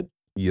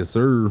Yes,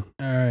 sir. All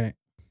right.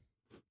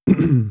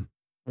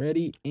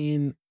 Ready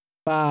in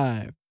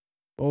 5,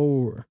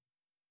 4,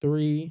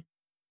 3,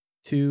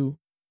 2,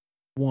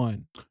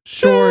 1.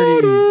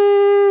 Shorty.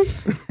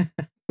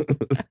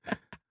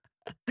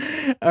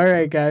 All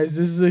right, guys.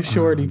 This is a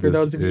shorty. For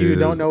those of you who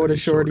don't know what a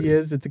shorty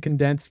is, it's a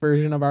condensed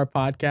version of our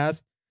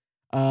podcast.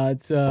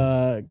 It's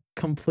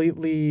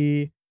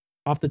completely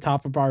off the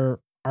top of our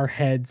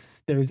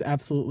heads. There's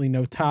absolutely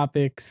no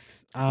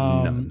topics.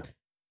 None.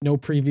 No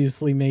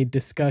previously made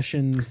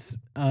discussions.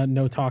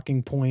 No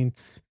talking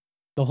points.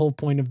 The whole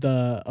point of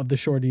the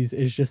shorties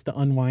is just to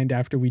unwind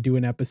after we do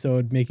an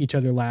episode, make each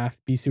other laugh,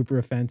 be super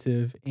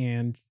offensive,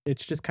 and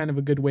it's just kind of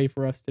a good way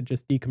for us to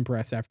just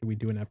decompress after we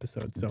do an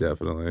episode. So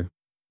definitely.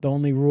 The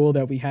only rule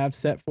that we have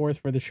set forth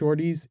for the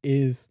shorties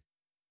is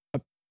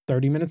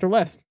 30 minutes or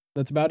less.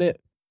 That's about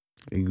it.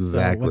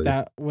 Exactly.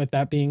 So with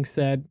that being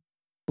said,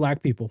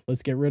 black people,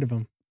 let's get rid of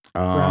them.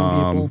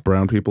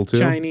 Brown people too.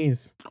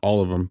 Chinese,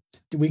 all of them.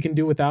 We can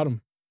do without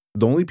them.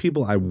 The only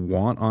people I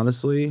want,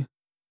 honestly,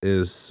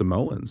 is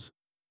Samoans.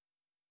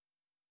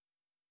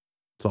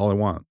 That's all I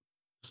want.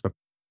 Just a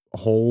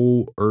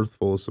whole earth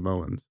full of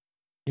Samoans.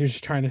 You're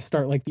just trying to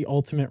start like the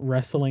ultimate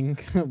wrestling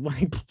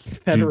like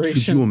federation.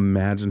 Could you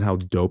imagine how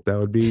dope that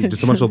would be?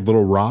 Just a bunch of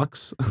little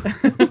rocks.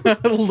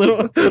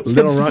 little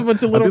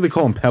rocks. I think they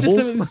call them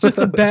pebbles. Just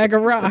a bag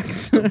of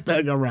rocks. A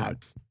bag of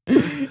rocks.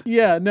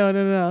 Yeah,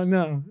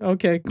 no.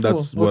 Okay, cool.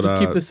 We'll just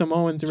keep the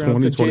Samoans around.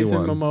 So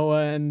Jason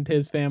Momoa and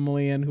his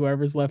family and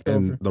whoever's left over.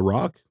 And The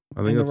Rock.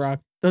 I think The Rock.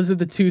 Those are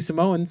the two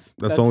Samoans.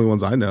 That's the only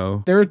ones I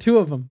know. There are two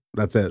of them.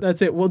 That's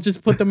it. We'll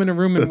just put them in a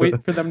room and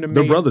wait for them to mate.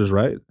 They're brothers,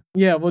 right?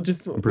 Yeah, we'll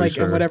just like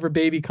sure. And whatever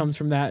baby comes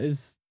from that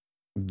is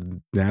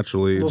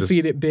naturally. We'll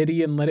feed it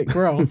Biddy and let it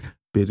grow.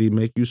 Biddy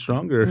make you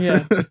stronger.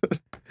 Yeah.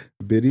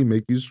 Biddy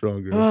make you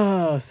stronger.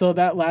 Oh, so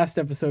that last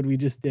episode we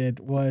just did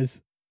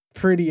was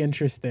pretty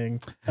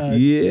interesting.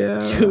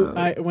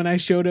 Yeah. When I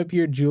showed up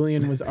here,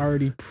 Julian was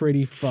already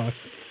pretty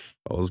fucked.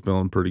 I was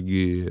feeling pretty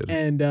good.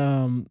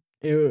 And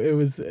it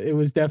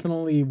was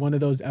definitely one of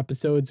those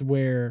episodes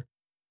where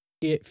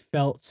it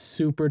felt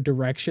super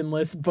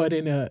directionless, but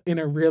in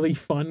a really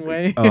fun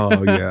way.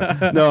 Oh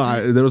yeah,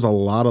 no, there was a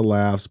lot of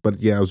laughs, but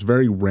yeah, it was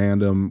very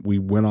random. We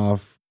went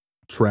off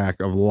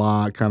track of a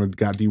lot, kind of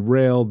got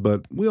derailed,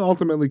 but we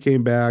ultimately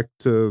came back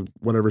to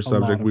whatever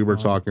subject we were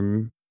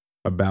talking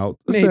about.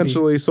 Maybe,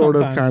 essentially, sort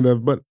of, kind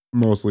of, but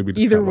mostly we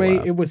just either way,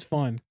 laughed. It was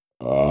fun.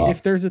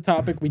 If there's a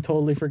topic we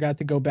totally forgot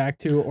to go back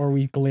to, or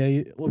we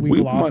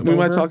glossed over,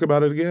 might talk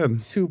about it again.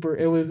 Super.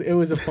 It was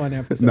a fun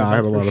episode. No, I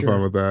had a lot of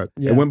fun with that.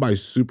 Yeah. It went by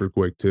super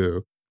quick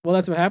too. Well,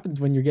 that's what happens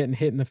when you're getting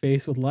hit in the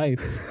face with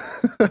lights.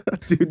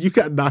 Dude, you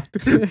got knocked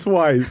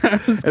twice.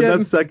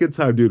 That second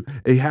time, dude,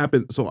 it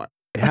happened. So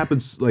it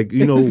happens like,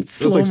 it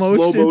was like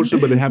slow motion,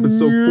 but it happened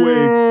so quick.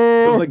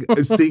 It was like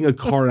seeing a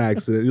car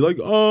accident. You're like,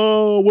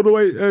 oh, what do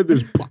I, and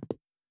there's pop.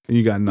 And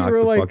you got knocked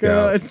the fuck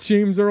out.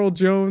 James Earl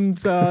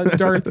Jones,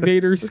 Darth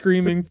Vader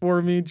screaming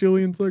for me.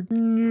 Julian's like,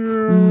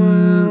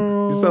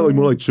 no. You sound like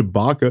more like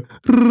Chewbacca.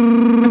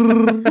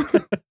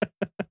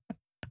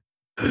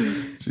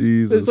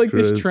 Jesus There's like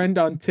Christ. this trend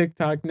on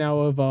TikTok now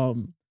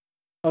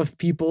of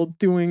people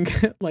doing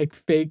like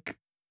fake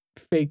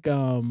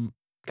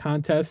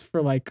contests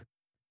for like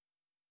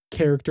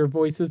character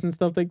voices and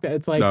stuff like that.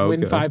 It's like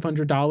win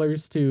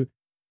 $500 to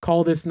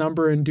call this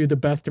number and do the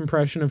best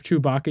impression of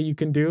Chewbacca you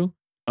can do.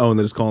 Oh, and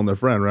they're just calling their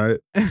friend, right?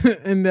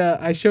 And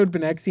I showed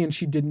Benexi, and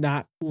she did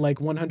not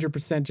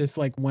 100% just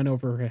went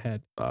over her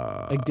head.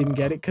 Didn't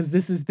get it. Because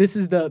this is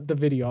the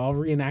video. I'll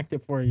reenact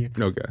it for you.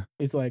 Okay.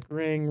 It's like,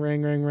 ring,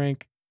 ring, ring, ring.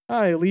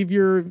 Hi, leave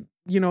your,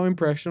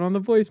 impression on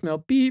the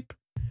voicemail. Beep.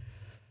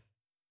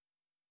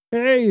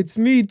 Hey, it's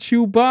me,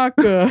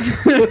 Chewbacca.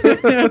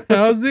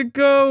 How's it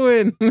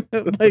going? And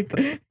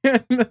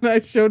then I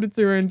showed it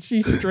to her, and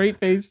she straight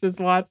faced just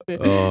watched it,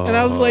 and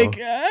I was like,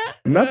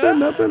 nothing.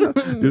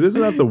 Dude,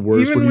 isn't that the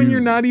worst? Even when you're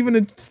not even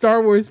a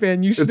Star Wars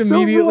fan, you should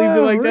immediately be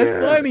like, "That's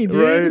funny,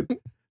 dude." Right?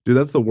 Dude,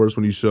 that's the worst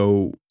when you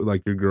show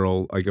your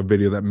girl a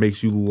video that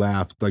makes you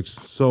laugh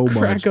so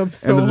much, up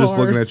so and they're just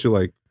hard. looking at you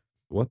like,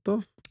 "What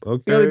the?"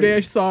 Okay. The other day,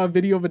 I saw a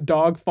video of a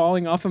dog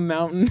falling off a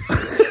mountain.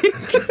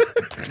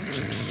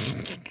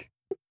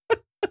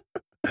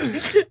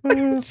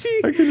 No.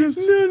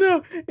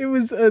 It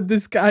was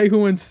this guy who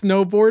went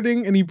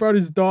snowboarding, and he brought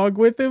his dog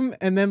with him,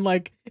 and then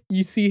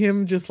you see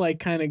him just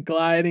kind of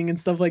gliding and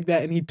stuff like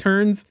that, and he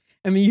turns,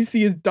 and then you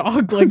see his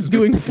dog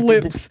doing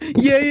flips.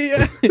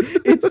 Yeah.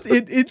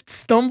 It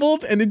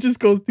stumbled, and it just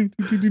goes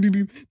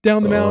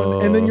down the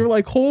mountain, and then you're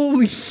like,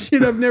 holy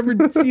shit! I've never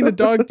seen a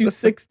dog do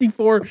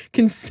 64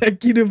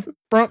 consecutive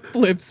front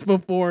flips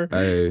before.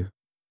 Hey.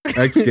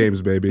 X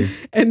Games, baby.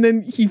 And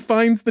then he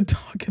finds the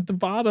dog at the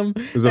bottom.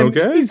 Is that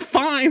okay? He's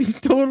fine. He's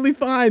totally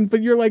fine.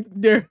 But you're like,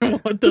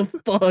 what the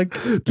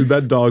fuck? Dude,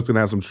 that dog's going to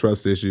have some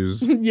trust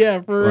issues.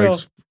 Yeah, for real.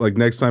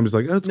 Next time he's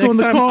like, let's go in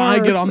the car. Next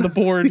time I get on the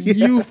board,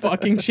 you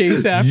fucking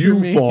chase after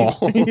me. You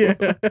fall. Yeah.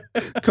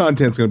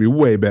 Content's going to be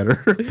way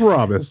better.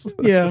 Promise.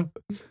 Yeah.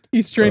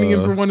 He's training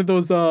him for one of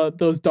those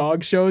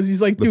dog shows. He's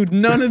like, dude,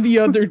 none of the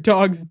other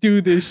dogs do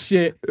this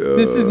shit.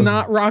 This is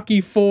not Rocky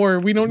 4.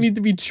 We don't need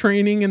to be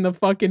training in the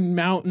fucking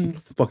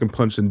mountains. Fucking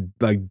punching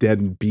like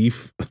dead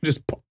beef.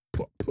 Just pop,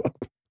 pop,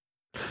 pop.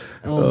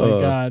 Oh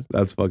my God.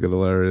 That's fucking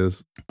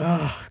hilarious.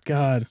 Oh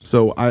God.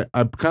 So I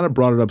kind of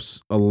brought it up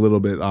a little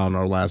bit on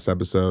our last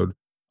episode.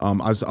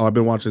 I've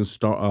been watching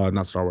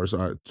not Star Wars,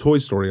 Toy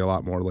Story a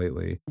lot more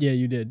lately. Yeah,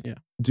 you did. Yeah.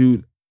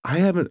 Dude, I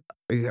haven't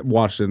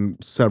watched in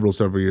several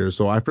years,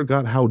 so I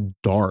forgot how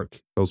dark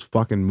those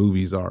fucking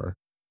movies are,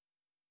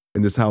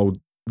 and just how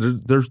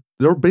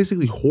they're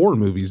basically horror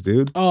movies,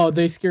 dude. Oh,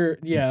 they scare.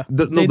 Yeah,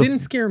 they didn't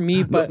scare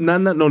me, but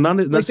not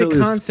necessarily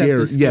the concept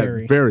scary. is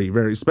scary. Yeah, very,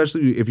 very.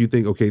 Especially if you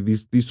think, okay,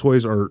 these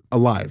toys are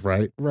alive,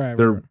 right? Right.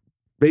 They're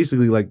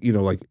basically like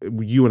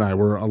you and I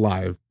were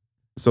alive,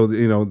 so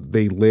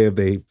they live,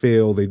 they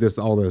fail, they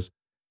all this.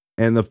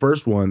 And the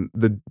first one,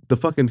 the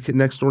fucking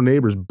next door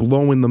neighbors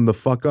blowing them the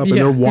fuck up, and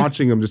they're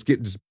watching them just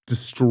get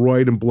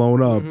destroyed and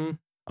blown up. Mm-hmm.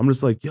 I'm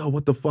just like, yo,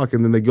 what the fuck?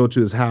 And then they go to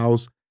his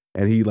house,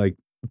 and he like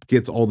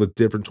gets all the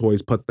different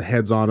toys, puts the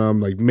heads on them,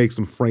 like makes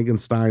them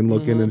Frankenstein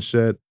looking and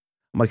shit.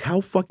 I'm like,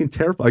 how fucking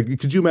terrifying! Like,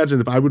 could you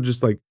imagine if I would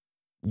just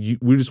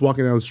we're just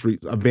walking down the street,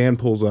 a van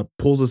pulls up,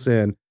 pulls us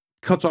in,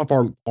 cuts off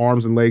our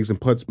arms and legs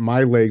and puts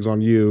my legs on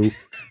you,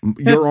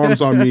 your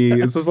arms on me.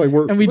 It's just like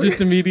we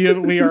just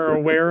immediately are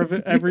aware of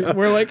it.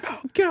 We're like, oh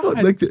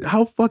God, like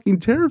how fucking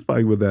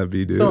terrifying would that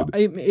be, dude? So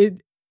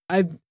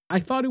I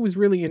thought it was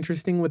really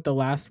interesting with the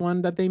last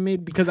one that they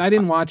made because I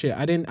didn't watch it.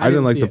 I didn't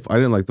like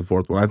the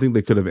fourth one. I think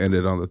they could have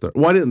ended on the third.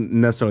 Well, I didn't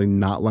necessarily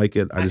not like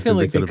it. I just feel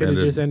think like they could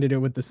have just ended it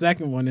with the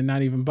second one and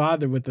not even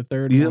bothered with the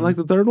third one. You didn't like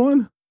the third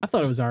one? I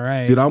thought it was all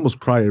right. Dude, I almost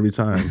cry every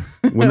time.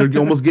 When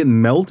they're almost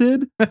getting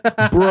melted,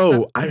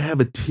 bro, I have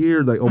a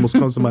tear that almost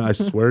comes to my eye. I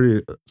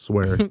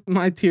swear.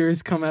 My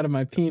tears come out of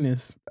my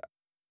penis.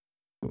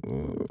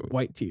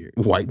 White tears.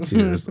 White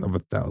tears of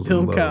 1,000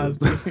 Bill loads.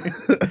 Cosby.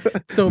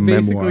 So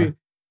basically,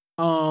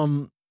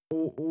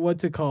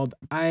 what's it called?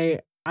 I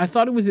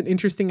thought it was an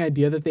interesting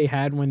idea that they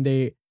had when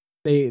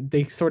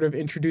they sort of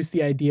introduced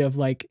the idea of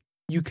like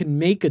you can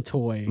make a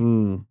toy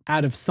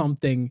out of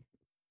something,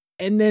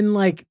 and then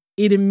like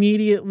it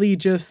immediately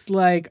just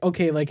like,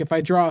 okay, like if I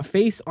draw a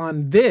face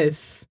on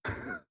this,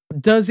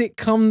 does it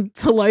come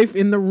to life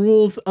in the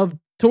rules of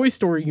Toy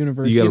Story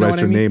universe? You gotta write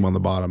your name on the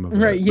bottom of it.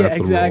 Right, yeah,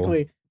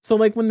 exactly. So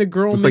like when the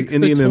girl makes like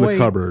Indian the toy in the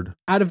cupboard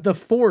out of the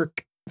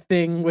fork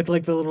thing with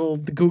like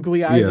the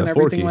googly eyes and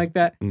everything like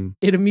that,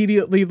 it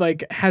immediately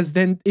like has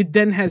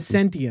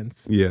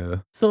sentience. Yeah.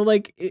 So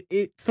like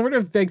it sort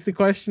of begs the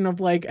question of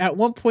like at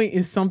what point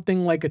is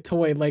something like a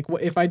toy? Like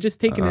if I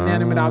just take an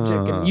inanimate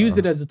object and use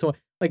it as a toy,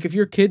 like if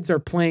your kids are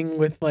playing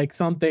with like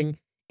something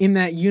in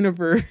that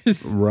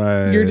universe,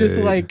 right? You're just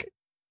like,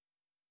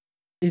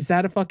 is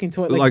that a fucking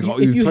toy? Like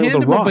if you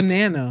hand them a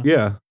banana,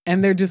 yeah,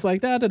 and they're just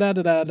like da da da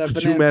da da. Could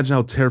banana. You imagine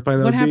how terrifying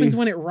that would be? What happens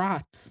when it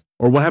rots?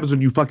 Or what happens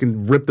when you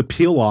fucking rip the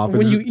peel off?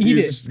 When you eat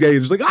it? You're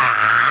just like,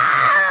 ah!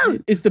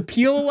 Is the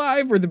peel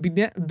alive or the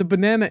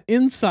banana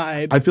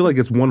inside? I feel like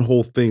it's one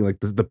whole thing. Like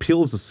the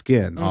peel is the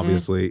skin,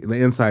 obviously. And the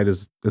inside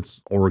is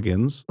its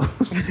organs.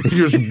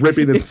 You're just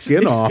ripping its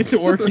skin off. It's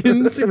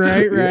organs,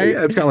 right?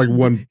 Yeah, it's got like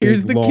one big,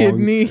 here's the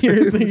kidney.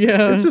 Here's the,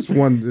 yeah. It's just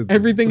one.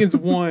 Everything is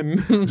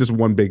one. Just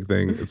one big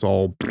thing. It's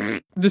all.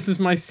 This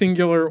is my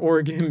singular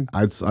organ.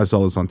 I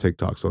saw this on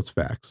TikTok, so it's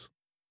facts.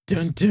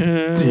 Dun,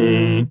 dun.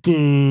 Dun,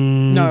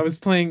 dun. No, I was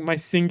playing my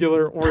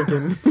singular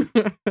organ.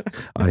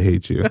 I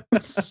hate you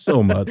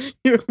so much.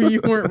 You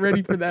weren't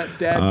ready for that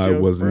dad joke. I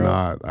was bro.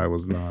 not. I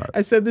was not.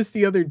 I said this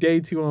the other day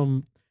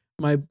to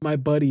my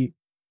buddy.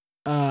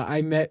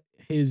 I met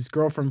his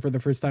girlfriend for the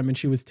first time, and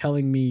she was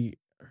telling me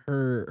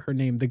her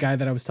name. The guy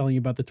that I was telling you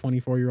about, the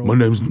 24-year-old. My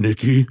name's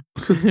Nikki.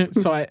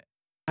 So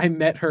I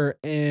met her,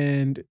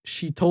 and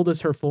she told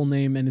us her full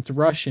name, and it's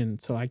Russian.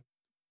 So I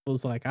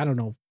was like, I don't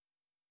know.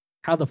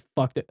 How the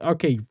fuck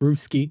okay,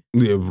 Ruski.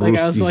 Yeah, Ruski. Like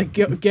I was like,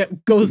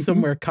 go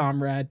somewhere,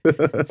 comrade.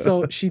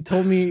 So she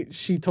told me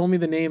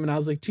the name, and I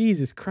was like,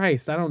 Jesus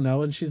Christ, I don't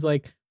know. And she's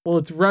like, well,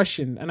 it's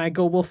Russian. And I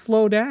go, well,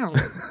 slow down.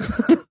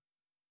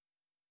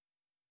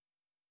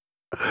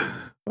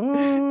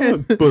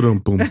 And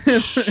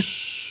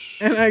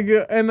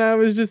I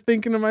was just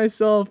thinking to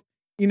myself,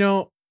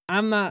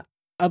 I'm not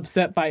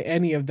upset by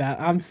any of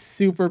that. I'm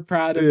super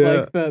proud of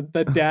like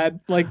the dad,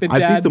 like the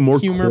dad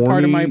humor corny,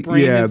 part of my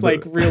brain is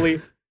like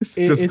really.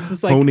 It's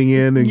just like, honing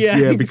in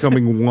and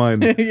becoming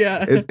one.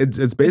 Yeah,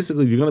 it's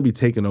basically you're gonna be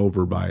taken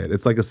over by it.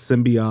 It's like a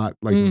symbiote,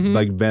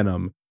 like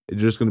Venom. You're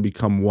just gonna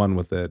become one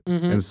with it,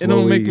 and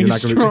slowly it'll make me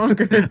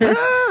stronger.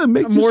 I'm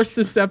more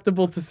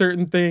susceptible to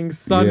certain things,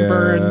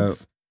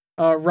 sunburns,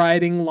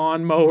 riding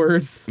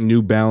lawnmowers,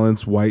 New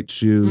Balance white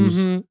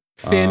shoes,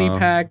 fanny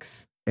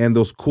packs, and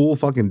those cool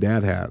fucking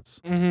dad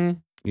hats.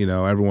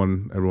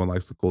 Everyone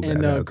likes the cool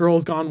dad hats. And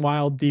Girls Gone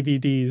Wild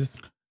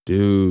DVDs.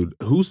 Dude,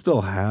 who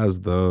still has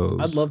those?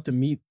 I'd love to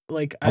meet.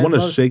 Like, I want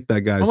to shake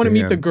that guy's hand. I want to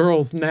meet the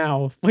girls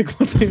now. Like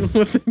what they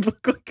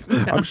look like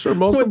now. I'm sure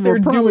most of them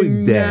are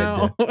probably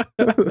dead.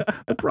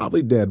 They're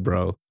probably dead,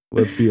 bro.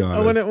 Let's be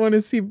honest. I want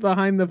to see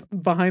behind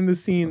the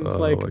scenes. Oh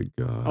like, my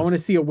God. I want to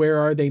see a Where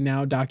Are They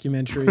Now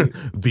documentary.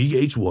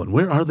 VH1,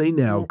 Where Are They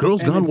Now?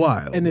 Girls Gone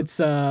Wild. And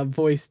it's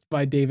voiced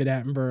by David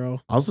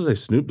Attenborough. I was going to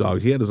say Snoop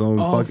Dogg. He had his own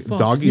fucking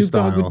doggy Snoop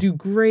style. Dogg would do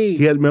great.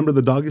 Remember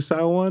the doggy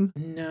style one?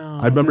 No.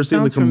 I remember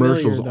seeing the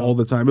commercials all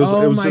the time. It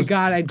was my just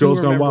God, I do Girls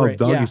Gone remember Wild it.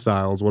 doggy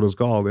style is what it's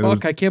called.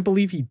 Fuck, I can't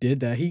believe he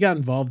did that. He got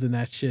involved in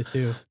that shit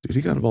too. Dude,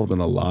 he got involved in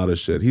a lot of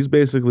shit. He's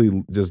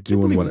basically just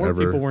doing whatever.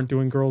 More people weren't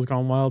doing Girls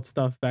Gone Wild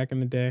stuff back in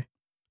the day.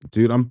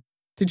 Dude,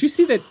 Did you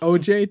see that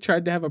OJ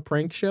tried to have a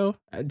prank show?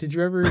 Did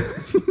you ever?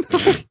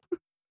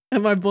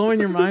 Am I blowing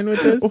your mind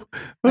with this?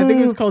 I think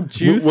it was called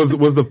Juice.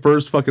 Was the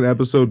first fucking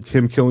episode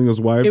him killing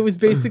his wife? It was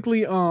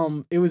basically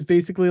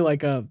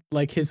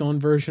like his own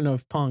version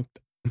of Punk'd.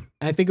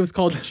 I think it was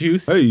called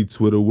Juice. Hey,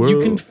 Twitter world.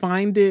 You can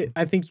find it.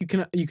 I think you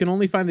can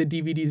only find the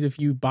DVDs if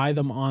you buy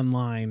them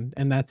online,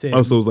 and that's it.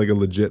 Oh, so it was like a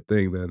legit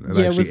thing then.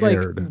 Yeah, it was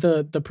aired.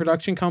 Like the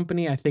production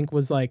company. I think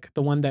was like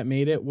the one that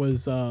made it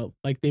was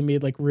like they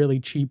made like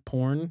really cheap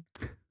porn,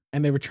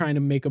 and they were trying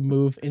to make a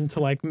move into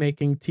like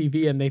making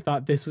TV, and they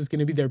thought this was going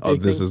to be their big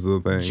thing. Oh, this is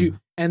the thing.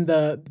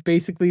 And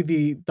basically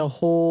the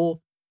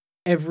whole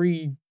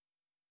every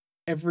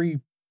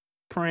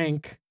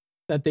prank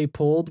that they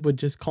pulled would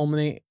just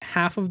culminate.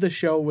 Half of the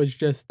show was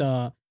just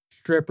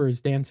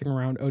strippers dancing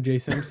around OJ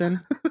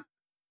Simpson.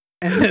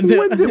 And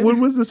then,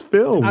 when was this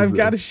filmed? I've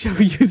got to show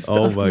you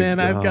stuff, man.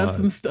 God. I've got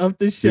some stuff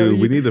to show you.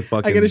 We need to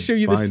fucking. I got to show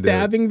you the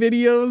stabbing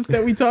videos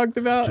that we talked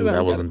about. Dude,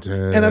 that was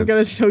intense. And I've got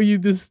to show you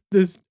this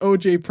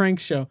OJ prank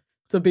show.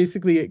 So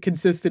basically, it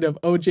consisted of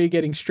OJ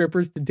getting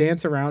strippers to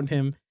dance around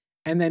him,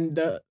 and then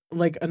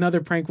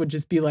another prank would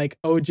just be like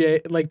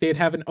OJ, like they'd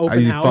have an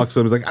open house. Fucks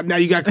him. It's like, now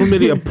you got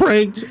chlamydia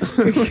pranked.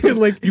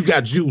 Like you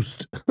got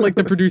juiced. Like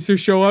the producers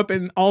show up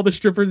and all the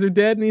strippers are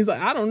dead, and he's like,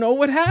 I don't know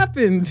what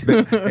happened.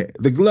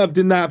 The glove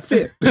did not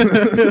fit.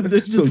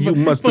 There's just so you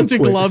must a bunch of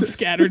gloves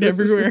scattered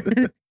everywhere.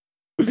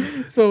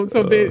 So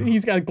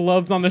he's got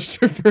gloves on the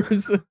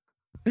strippers.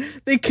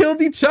 They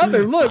killed each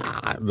other. Look,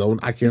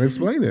 I can't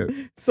explain it.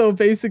 So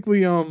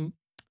basically,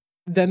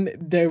 then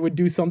they would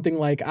do something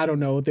like, I don't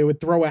know, they would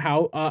throw a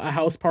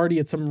house party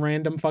at some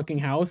random fucking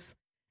house,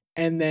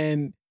 and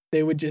then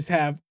they would just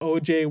have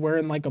OJ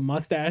wearing like a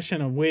mustache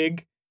and a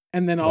wig,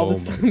 and then all of a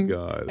sudden,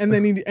 God. and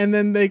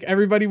then like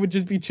everybody would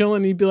just be chilling,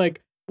 and he'd be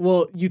like,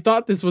 well, you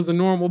thought this was a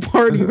normal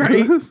party,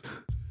 right?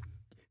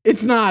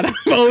 It's not. I'm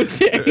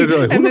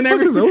OJ. And then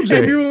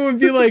everyone would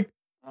be like,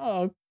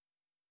 oh,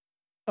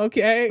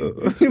 okay.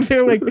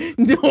 They're like,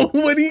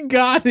 nobody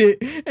got it.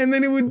 And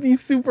then it would be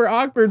super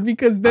awkward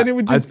because then it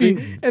would just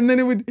be, and then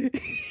it would.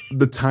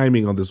 The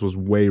timing on this was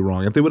way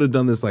wrong. If they would have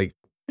done this like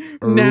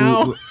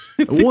now,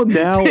 well,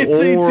 now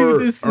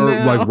or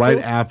like right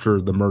after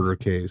the murder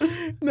case.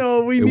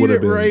 No, we need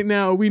it right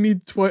now. We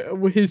need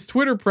his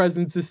Twitter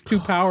presence is too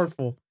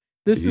powerful.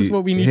 This is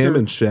what we need. Him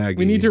and Shaggy.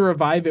 We need to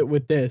revive it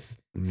with this.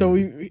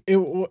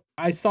 So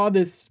I saw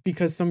this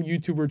because some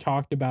YouTuber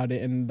talked about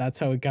it, and that's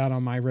how it got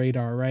on my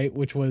radar, right?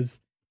 Which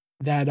was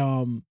that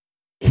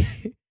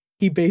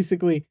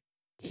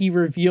he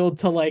revealed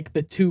to like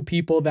the two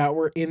people that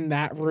were in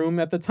that room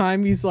at the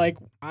time. He's like,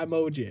 I'm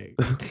OJ.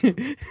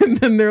 And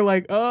then they're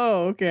like,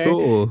 oh, okay.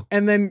 Cool.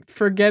 And then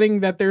forgetting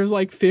that there's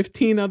like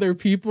 15 other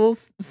people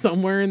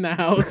somewhere in the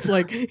house.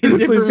 Like, so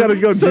he's got to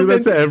go do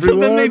that to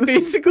everyone? So then they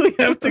basically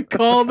have to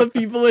call the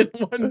people in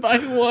one by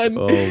one.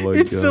 Oh my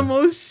It's God. the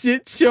most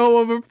shit show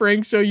of a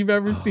prank show you've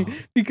ever seen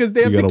because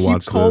they have to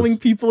keep calling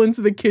people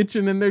into the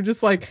kitchen, and they're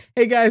just like,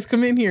 hey guys,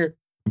 come in here.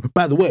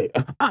 By the way,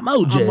 I'm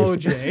OJ. I'm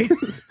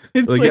OJ.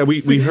 It's like, yeah,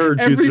 we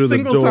heard you through the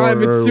door. Every single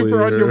time it's super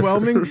earlier.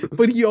 underwhelming,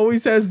 but he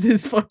always has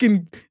this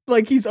fucking,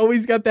 like, he's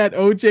always got that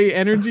OJ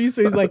energy.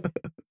 So he's like,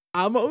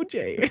 I'm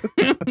OJ.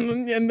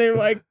 And they're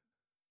like,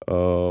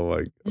 oh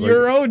my,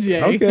 you're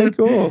OJ. Okay,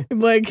 cool.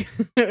 Like,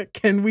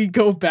 can we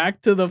go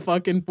back to the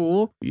fucking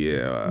pool?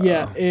 Yeah.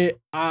 Yeah. It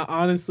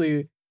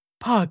honestly,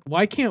 fuck,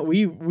 why can't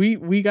we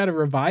got to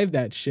revive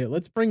that shit?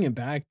 Let's bring it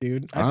back,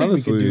 dude. I think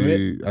we can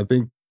do it. I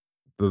think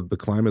the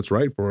climate's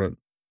right for it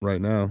right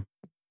now.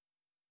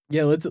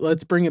 Yeah,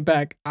 let's bring it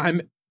back.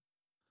 I'm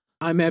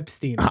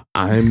Epstein.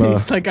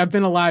 It's like I've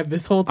been alive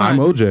this whole time. I'm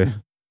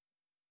OJ.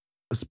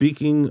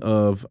 Speaking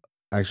of,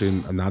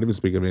 actually, I'm not even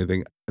speaking of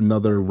anything.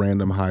 Another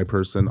random high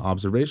person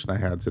observation I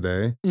had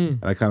today, and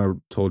I kind of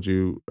told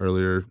you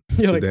earlier.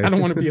 You're today. Like, I don't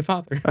want to be a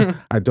father.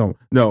 I don't.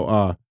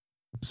 No.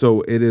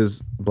 So it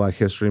is Black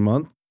History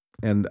Month,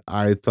 and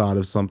I thought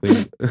of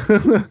something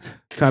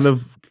kind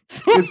of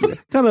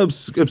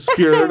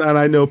obscure, and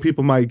I know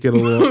people might get a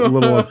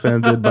little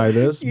offended by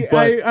this. Yeah,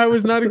 but I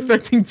was not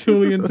expecting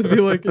Julian to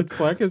be like, it's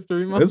Black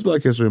History Month. It's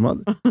Black History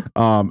Month.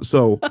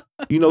 So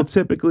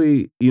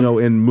typically,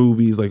 in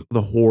movies like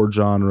the horror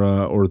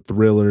genre or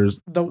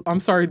thrillers. I'm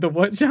sorry, the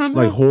what genre?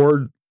 Like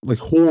horror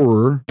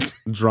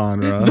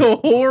genre. The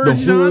horror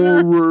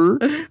genre. Horror.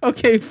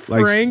 Okay,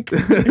 Frank.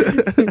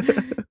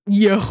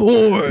 Ya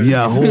whores.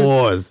 Yeah,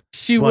 whores.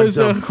 She Bunch was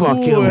of a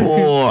fucking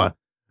whore.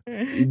 whore.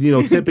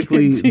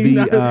 Typically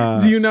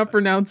do you not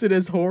pronounce it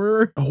as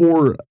horror?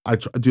 Horror.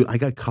 Dude, I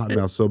got caught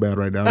now so bad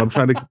right now. I'm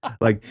trying to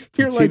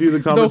continue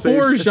the conversation.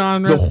 The horror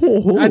genre.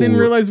 I didn't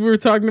realize we were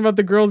talking about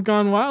the Girls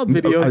Gone Wild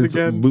videos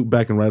again. Loop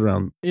back and right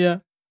around. Yeah.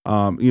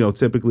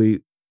 Typically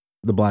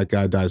the black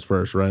guy dies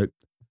first, right?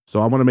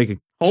 So I want to make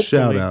a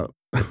shout out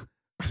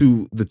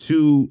to the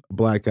 2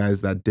 black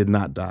guys that did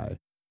not die.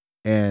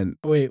 And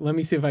wait, let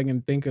me see if I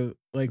can think of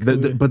like.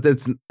 But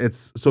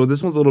it's so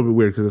this one's a little bit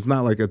weird because it's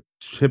not like a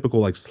typical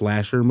like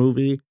slasher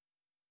movie.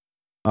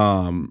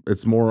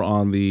 It's more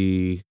on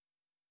the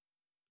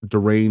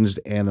deranged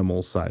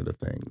animal side of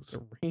things.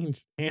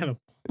 Deranged animal.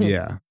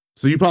 Yeah.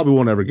 So you probably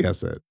won't ever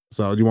guess it.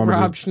 So do you want me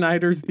to Rob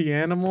Schneider's The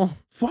Animal?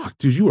 Fuck,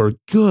 dude, you are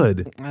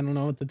good. I don't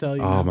know what to tell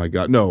you. Oh my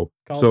god, no.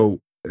 So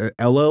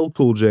LL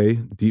Cool J,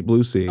 Deep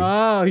Blue Sea.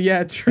 Oh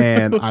yeah, true.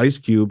 And Ice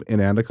Cube in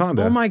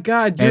Anaconda. Oh my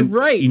god, you're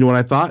right. You know what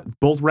I thought?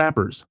 Both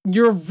rappers.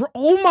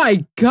 Oh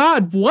my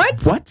god, what?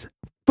 What?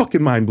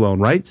 Fucking mind blown,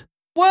 right?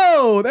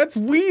 Whoa, that's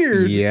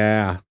weird.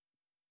 Yeah.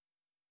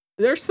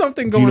 There's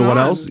something going on. Do you know what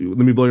else? Let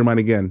me blow your mind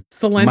again.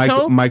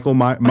 Salento?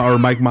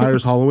 Mike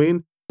Myers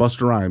Halloween,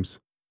 Busta Rhymes.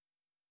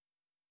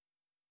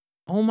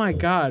 Oh my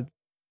god.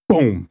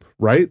 Boom,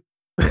 right?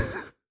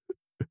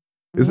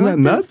 Isn't that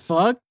nuts?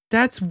 Fuck?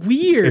 That's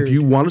weird. If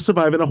you want to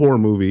survive in a horror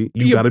movie,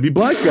 you got to be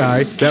black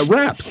guy that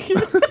raps.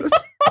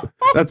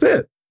 That's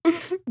it.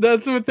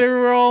 That's what they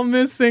were all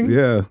missing.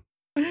 Yeah.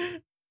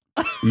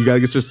 You got to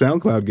get your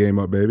SoundCloud game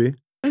up, baby.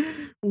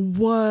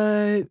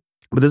 What?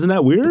 But isn't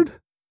that weird?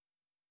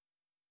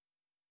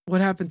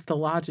 What happens to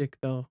Logic,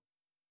 though?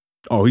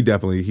 Oh,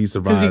 he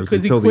survives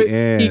until the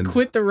end. He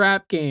quit the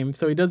rap game,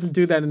 so he doesn't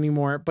do that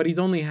anymore, but he's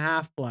only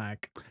half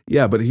black.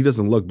 Yeah, but he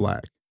doesn't look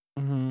black.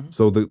 Mm-hmm.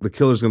 So the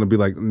killer's going to be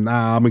like,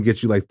 nah, I'm going to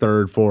get you like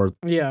 3rd, 4th.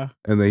 Yeah.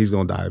 And then he's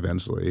going to die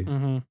eventually.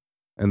 Mm-hmm.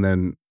 And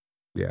then,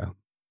 yeah,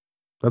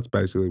 that's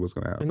basically what's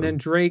going to happen. And then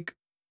Drake,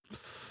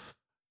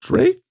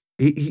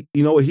 he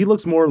he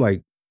looks more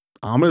like,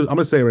 I'm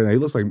gonna say it right now, he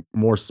looks like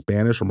more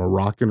Spanish or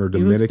Moroccan or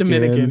Dominican.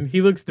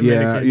 He looks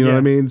Dominican. Yeah, you know what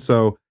I mean?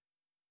 So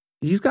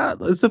it's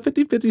a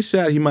 50-50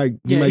 shot. He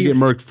might get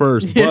murked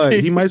first, but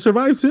he might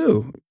survive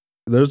too.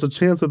 There's a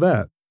chance of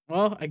that.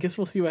 Well, I guess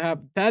we'll see what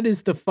happens. That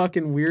is the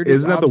fucking weirdest.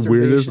 Isn't that the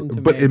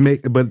weirdest?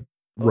 But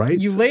right?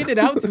 You laid it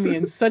out to me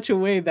in such a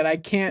way that I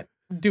can't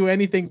do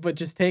anything but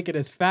just take it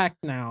as fact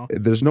now.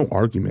 There's no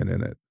argument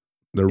in it.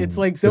 It's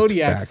like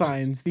zodiac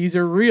signs. These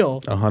are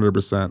real.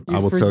 100%. I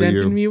will tell you. You've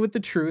presented me with the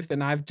truth,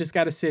 and I've just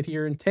got to sit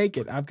here and take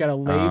it. I've got to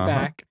lay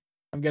back.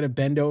 I've got to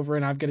bend over,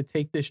 and I've got to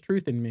take this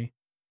truth in me.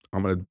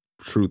 I'm gonna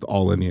truth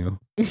all in you.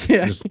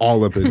 Yeah, just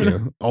all up in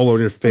you, all over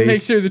your face.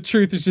 Make sure the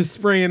truth is just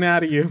spraying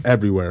out of you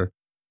everywhere.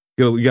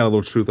 You got a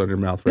little truth on your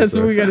mouth. Right That's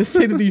there. what we got to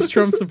say to these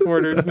Trump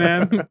supporters,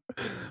 man.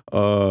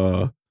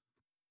 What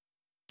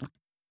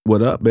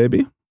up,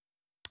 baby?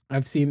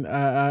 I've seen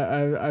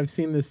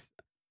this.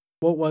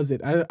 What was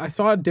it? I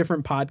saw a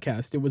different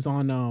podcast. It was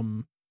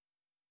on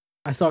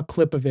I saw a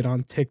clip of it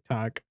on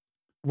TikTok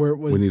where it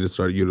was. We need to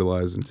start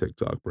utilizing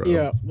TikTok, bro.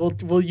 Yeah,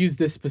 we'll use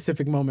this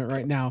specific moment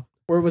right now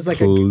where it was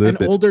like an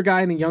older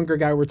guy and a younger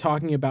guy were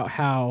talking about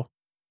how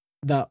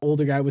the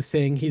older guy was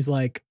saying he's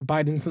like,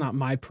 Biden's not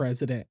my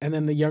president, and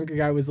then the younger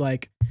guy was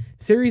like,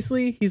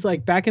 seriously? He's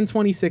like, back in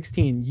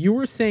 2016, you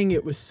were saying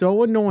it was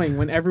so annoying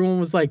when everyone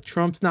was like,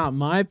 Trump's not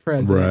my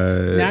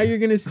president. Right. Now you're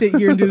gonna sit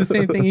here and do the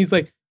same thing. He's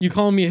like, you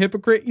calling me a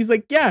hypocrite? He's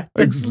like, yeah,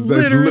 that's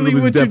literally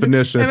the what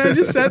definition. And I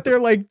just sat there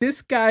like,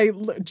 this guy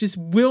just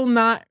will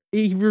not.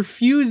 He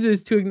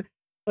refuses to.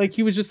 Like,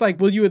 he was just like,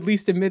 will you at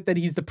least admit that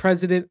he's the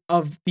president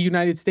of the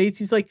United States?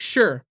 He's like,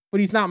 sure, but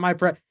he's not my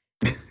president.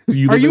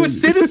 Are you a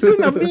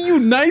citizen of the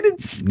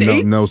United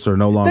States? No, sir,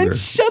 no longer. Then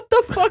shut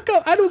the fuck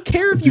up. I don't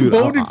care if you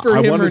voted for him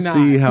or not. I want to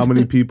see how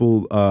many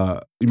people.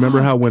 You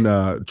remember how when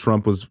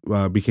Trump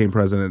became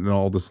president and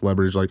all the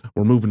celebrities were like,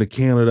 we're moving to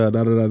Canada,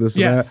 this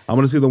and that. I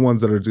want to see the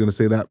ones that are going to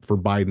say that for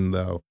Biden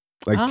though.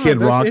 Like Kid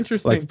Rock,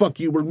 like fuck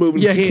you, we're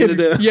moving to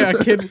Canada.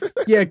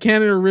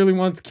 Canada really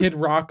wants Kid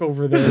Rock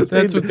over there.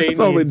 That's what they need. That's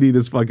all they need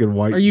is fucking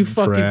white. Are you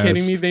fucking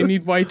kidding me? They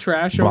need white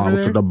trash over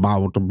there.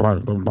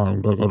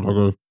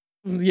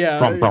 Yeah,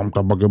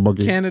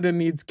 Canada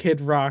needs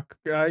Kid Rock.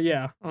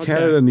 Yeah, okay.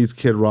 Canada needs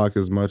Kid Rock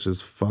as much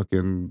as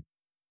fucking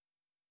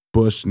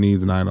Bush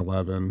needs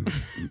 9/11.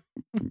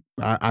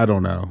 I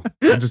don't know.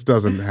 It just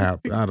doesn't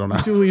happen. I don't know.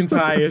 Julian's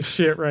high as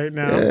shit right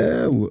now.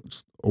 Yeah,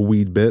 a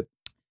weed bit.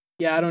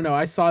 Yeah, I don't know.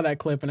 I saw that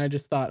clip and I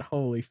just thought,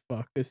 holy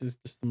fuck, this is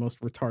just the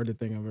most retarded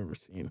thing I've ever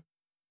seen.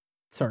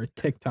 Sorry,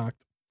 TikTok.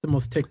 The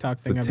most TikTok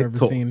thing I've ever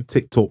seen.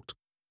 TikTok.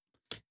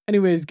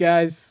 Anyways,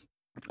 guys.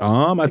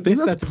 I think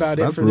that's about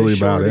it. That's really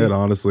about it,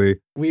 honestly.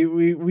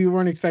 We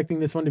weren't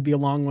expecting this one to be a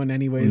long one,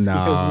 anyways,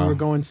 because we were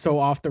going so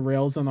off the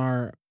rails on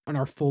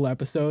our full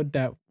episode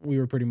that we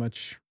were pretty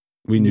much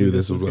knew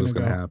this was what was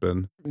going to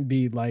happen.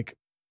 Be like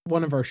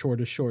one of our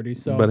shortest shorties.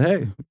 So, but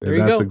hey,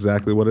 that's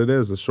exactly what it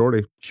is. A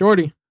shorty.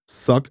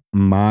 Suck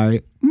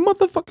my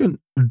motherfucking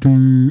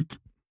dick.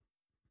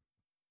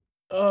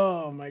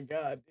 Oh my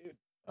god, dude!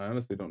 I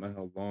honestly don't know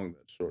how long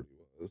that shorty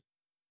was.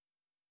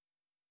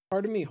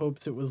 Part of me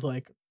hopes it was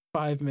like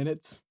 5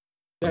 minutes.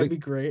 I That'd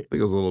think- be great. I think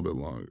it was a little bit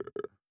longer.